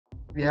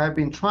We have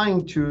been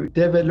trying to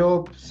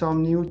develop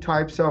some new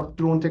types of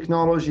drone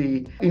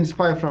technology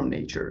inspired from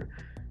nature,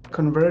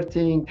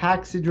 converting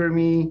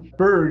taxidermy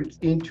birds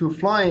into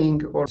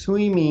flying or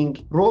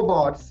swimming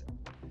robots.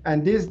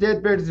 And these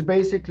dead birds is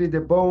basically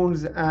the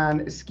bones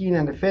and skin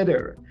and the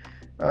feather.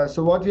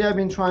 So what we have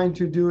been trying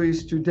to do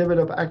is to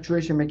develop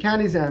actuation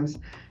mechanisms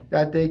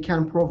that they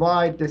can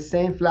provide the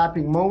same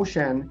flapping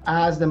motion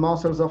as the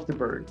muscles of the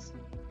birds.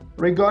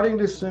 Regarding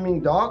the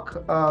swimming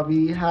duck,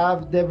 we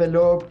have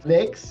developed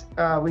legs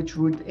which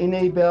would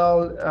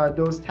enable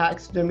those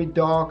taxidermy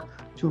duck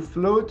to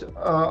float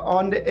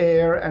on the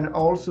air and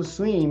also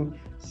swim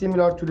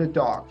similar to the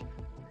duck.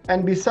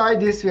 And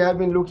beside this, we have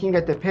been looking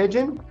at the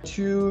pigeon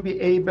to be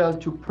able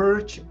to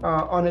perch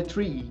on a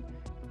tree.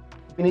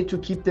 We need to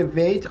keep the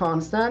weight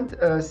constant,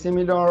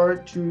 similar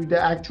to the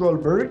actual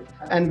bird.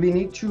 And we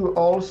need to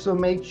also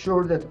make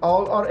sure that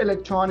all our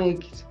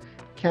electronics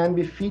can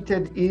be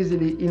fitted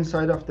easily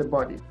inside of the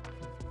body.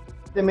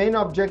 The main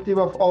objective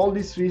of all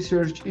this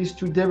research is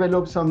to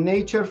develop some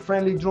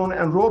nature-friendly drone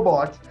and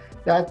robots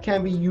that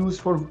can be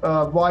used for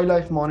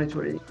wildlife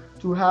monitoring,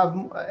 to have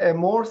a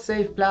more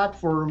safe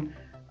platform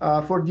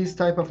for this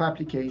type of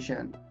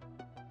application.